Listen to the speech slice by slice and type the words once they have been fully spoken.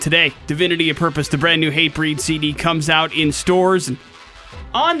Today, Divinity of Purpose, the brand new Hatebreed CD, comes out in stores. And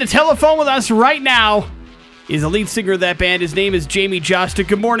on the telephone with us right now is the lead singer of that band. His name is Jamie Josta.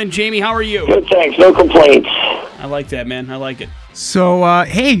 Good morning, Jamie. How are you? Good, thanks. No complaints. I like that, man. I like it. So,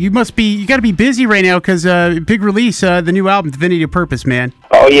 hey, you got to be busy right now because big release, the new album, Divinity of Purpose, man.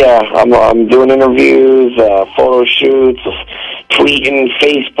 Oh yeah, I'm doing interviews, photo shoots, tweeting,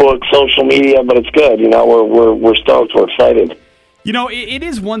 Facebook, social media, but it's good. You know, we're stoked. We're excited. You know, it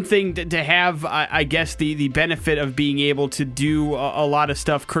is one thing to have, I guess, the benefit of being able to do a lot of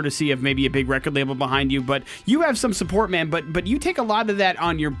stuff courtesy of maybe a big record label behind you, but you have some support, man, but you take a lot of that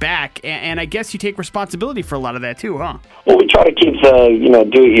on your back, and I guess you take responsibility for a lot of that too, huh? Well, we try to keep the,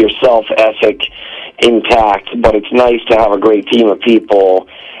 do-it-yourself ethic intact, but it's nice to have a great team of people,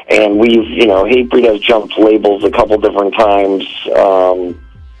 and Hatebreed has jumped labels a couple different times,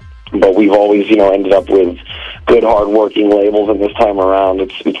 but we've always, ended up with good, hard-working labels, and this time around,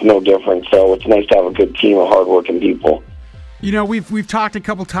 it's no different. So it's nice to have a good team of hard-working people. You know, we've talked a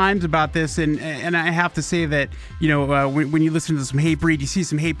couple times about this, and I have to say that, when you listen to some Hatebreed, you see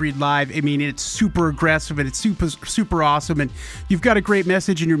some Hatebreed live, I mean, it's super aggressive, and it's super awesome, and you've got a great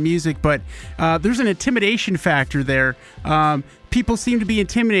message in your music, but there's an intimidation factor there. People seem to be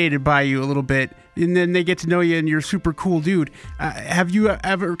intimidated by you a little bit, and then they get to know you, and you're a super cool dude. Have you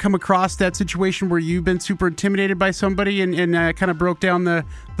ever come across that situation where you've been super intimidated by somebody and kind of broke down the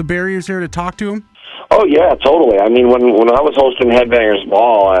barriers there to talk to them? Oh, yeah, totally. I mean, when I was hosting Headbangers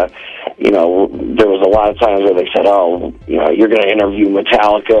Ball, there was a lot of times where they said, you're going to interview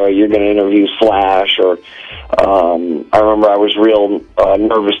Metallica, or you're going to interview Slash, or I remember I was real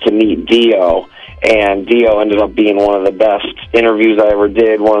nervous to meet Dio, and Dio ended up being one of the best interviews I ever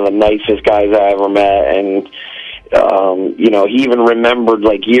did, one of the nicest guys I ever met, and he even remembered,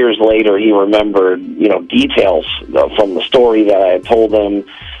 like, years later, he remembered, details from the story that I had told him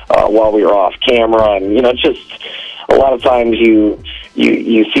while we were off camera, and, just a lot of times you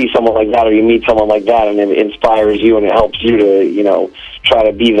see someone like that, or you meet someone like that, and it inspires you, and it helps you to, try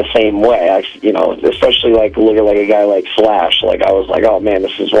to be the same way. Especially like look at like a guy like Slash. Like I was like, oh man,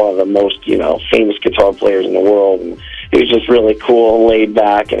 this is one of the most, famous guitar players in the world, and he was just really cool and laid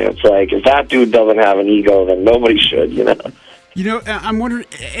back, and it's like, if that dude doesn't have an ego, then nobody should, I'm wondering,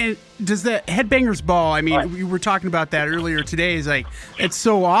 does the Headbangers Ball, I mean, we were talking about that earlier today, is like, it's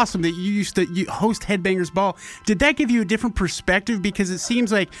so awesome that you host Headbangers Ball. Did that give you a different perspective? Because it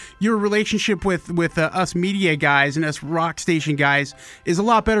seems like your relationship with us media guys and us rock station guys is a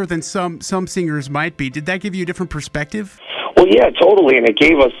lot better than some singers might be. Did that give you a different perspective? Well, yeah, totally, and it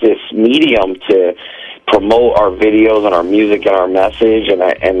gave us this medium to promote our videos and our music and our message, and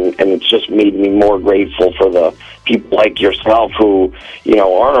it's just made me more grateful for the people like yourself who,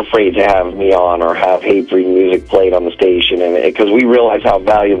 aren't afraid to have me on or have Hatebreed music played on the station, and because we realize how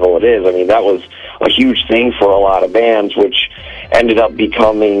valuable it is. I mean, that was a huge thing for a lot of bands, which ended up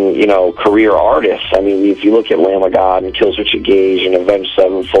becoming, career artists. I mean, if you look at Lamb of God and Killswitch Engage and Avenged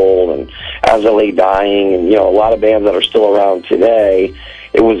Sevenfold and As I Lay Dying, and, a lot of bands that are still around today,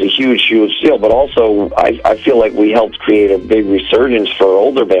 it was a huge, huge deal. But also, I feel like we helped create a big resurgence for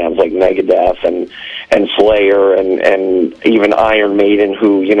older bands like Megadeth and Slayer and even Iron Maiden,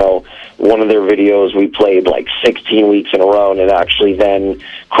 who, one of their videos we played like 16 weeks in a row, and it actually then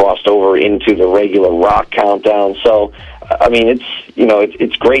crossed over into the regular rock countdown. So, I mean,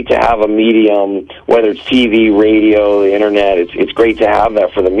 it's great to have a medium, whether it's TV, radio, the internet. It's great to have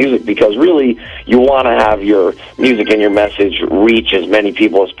that for the music, because really you want to have your music and your message reach as many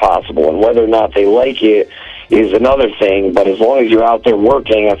people as possible. And whether or not they like it is another thing, but as long as you're out there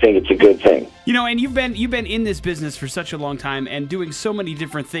working, I think it's a good thing. And you've been in this business for such a long time and doing so many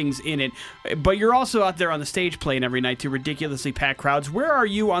different things in it, but you're also out there on the stage playing every night to ridiculously packed crowds. Where are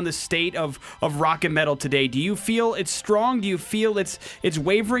you on the state of rock and metal today? Do you feel it's strong? Do you feel it's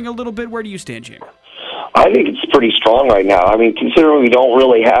wavering a little bit? Where do you stand, Jamie? I think it's pretty strong right now. I mean, considering we don't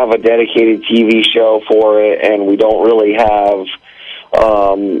really have a dedicated TV show for it, and we don't really have,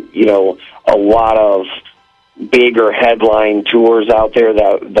 a lot of bigger headline tours out there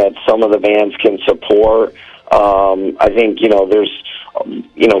that some of the bands can support. I think, there's,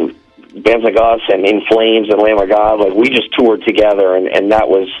 bands like us and In Flames and Lamb of God, like we just toured together, and that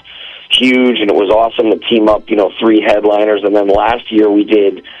was huge, and it was awesome to team up, 3 headliners. And then last year we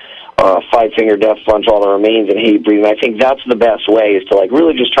did Five Finger Death Punch, All the Remains, and Hatebreed. And I think that's the best way, is to like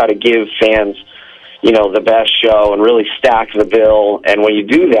really just try to give fans, the best show and really stack the bill. And when you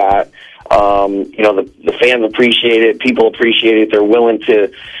do that, The fans appreciate it. People appreciate it. They're willing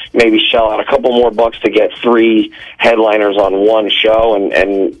to maybe shell out a couple more bucks to get 3 headliners on one show. And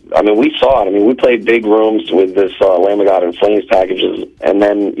I mean, we saw it. I mean, we played big rooms with this Lamb of God and Flames packages. And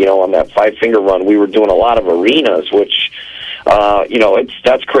then, on that 5 Finger run, we were doing a lot of arenas, which,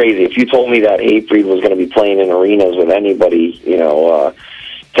 that's crazy. If you told me that Hatebreed was going to be playing in arenas with anybody,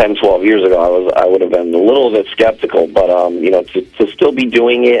 10, 12 years ago, I would have been a little bit skeptical. But, to still be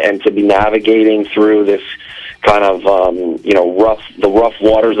doing it and to be navigating through this kind of, the rough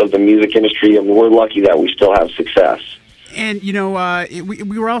waters of the music industry, I mean, we're lucky that we still have success. And,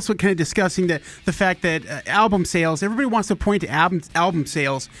 we were also kind of discussing the fact that album sales, everybody wants to point to album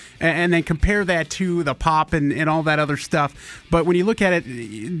sales and then compare that to the pop and all that other stuff. But when you look at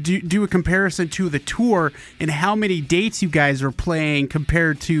it, do a comparison to the tour and how many dates you guys are playing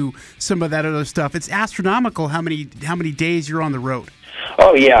compared to some of that other stuff. It's astronomical how many days you're on the road.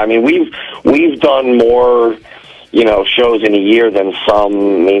 Oh, yeah. I mean, we've done more shows in a year than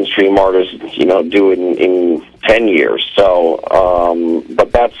some mainstream artists, do in 10 years. So,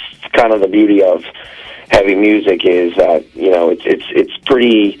 but that's kind of the beauty of heavy music is that, it's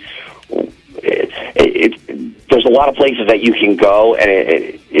pretty, there's a lot of places that you can go, and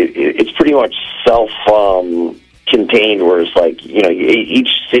it's pretty much contained, where it's like, each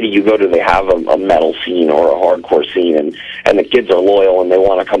city you go to, they have a metal scene or a hardcore scene, and the kids are loyal and they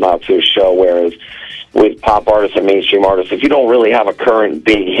want to come out to a show, whereas with pop artists and mainstream artists, if you don't really have a current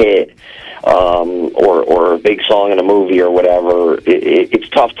big hit or a big song in a movie or whatever, it's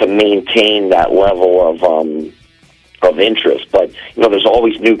tough to maintain that level of interest. But there's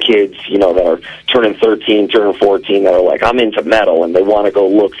always new kids that are turning 13, turning 14 that are like, I'm into metal, and they want to go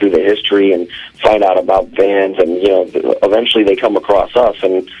look through the history and find out about bands, and eventually they come across us,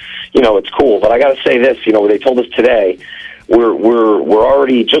 and it's cool. But I got to say this, they told us today, we're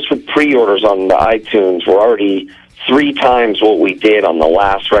already, just with pre-orders on the iTunes, we're already 3 times what we did on the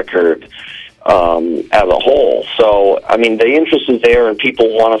last record as a whole. So, I mean, the interest is there, and people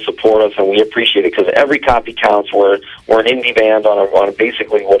want to support us, and we appreciate it, because every copy counts. We're an indie band on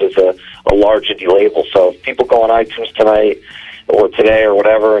basically what is a large indie label. So if people go on iTunes tonight or today or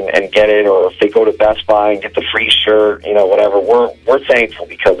whatever and get it, or if they go to Best Buy and get the free shirt, whatever, we're thankful,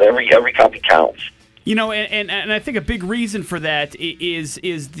 because every copy counts. And I think a big reason for that is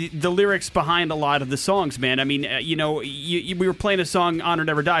the lyrics behind a lot of the songs, man. I mean, we were playing a song, Honor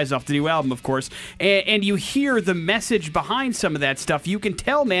Never Dies, off the new album, of course, and you hear the message behind some of that stuff. You can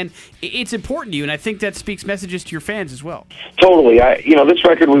tell, man, it's important to you, and I think that speaks messages to your fans as well. Totally. This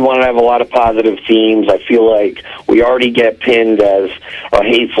record, we want to have a lot of positive themes. I feel like we already get pinned as a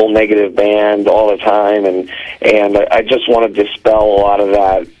hateful, negative band all the time, and I just want to dispel a lot of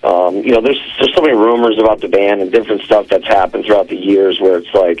that. There's so many rumors about the band and different stuff that's happened throughout the years, where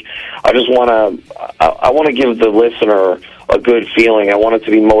it's like, I want to give the listener a good feeling. I want it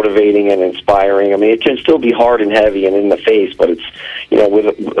to be motivating and inspiring. I mean, it can still be hard and heavy and in the face, but it's,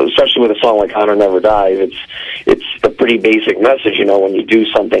 especially with a song like Honor Never Dies, it's a pretty basic message, when you do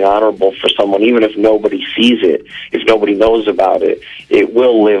something honorable for someone, even if nobody sees it, if nobody knows about it, it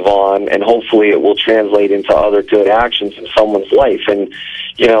will live on, and hopefully it will translate into other good actions in someone's life. And,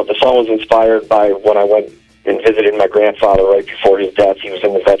 the song was inspired by when I went and visited my grandfather right before his death. He was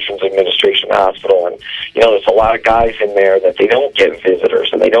in the Veterans Administration Hospital, and there's a lot of guys in there that they don't get visitors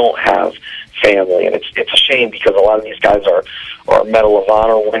and they don't have family, and it's a shame, because a lot of these guys are Medal of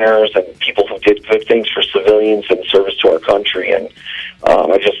Honor winners and people who did good things for civilians in service to our country. And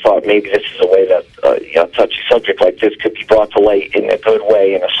I just thought maybe this is a way that a touchy subject like this could be brought to light in a good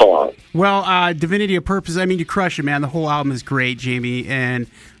way in a song. Well, Divinity of Purpose, I mean, you crush it, man. The whole album is great, Jamie, and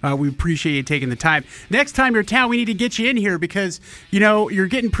we appreciate you taking the time. Next time you're in town, we need to get you in here, because, you're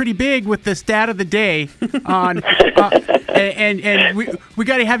getting pretty big with the stat of the day on, and we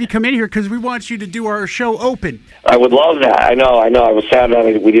got to have you come in here, because we want you to do our show open. I would love that. I know. I was sad that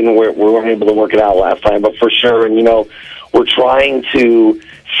we weren't able to work it out last time, but for sure. And, we're trying to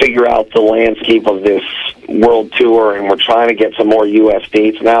figure out the landscape of this world tour, and we're trying to get some more U.S.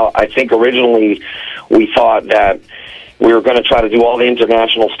 dates. Now, I think originally we thought that we were going to try to do all the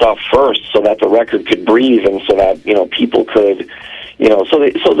international stuff first, so that the record could breathe, and so that people could,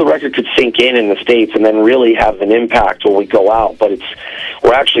 so the record could sink in the States, and then really have an impact when we go out. But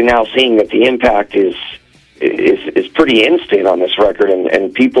we're actually now seeing that the impact is pretty instant on this record,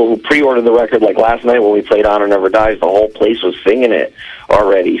 and people who pre-ordered the record, like last night when we played Honor Never Dies, the whole place was singing it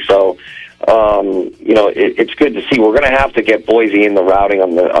already. So it's good to see. We're going to have to get Boise in the routing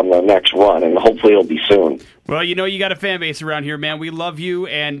on the next run, and hopefully it'll be soon. Well, you got a fan base around here, man. We love you,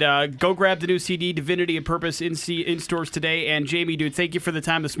 and go grab the new CD, Divinity and Purpose, in stores today. And Jamie, dude, thank you for the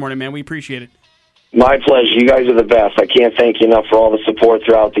time this morning, man. We appreciate it. My pleasure. You guys are the best. I can't thank you enough for all the support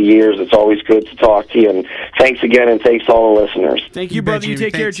throughout the years. It's always good to talk to you, and thanks again, and thanks to all the listeners. Thank you, brother. You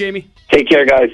take care, Jamie. Take care, guys.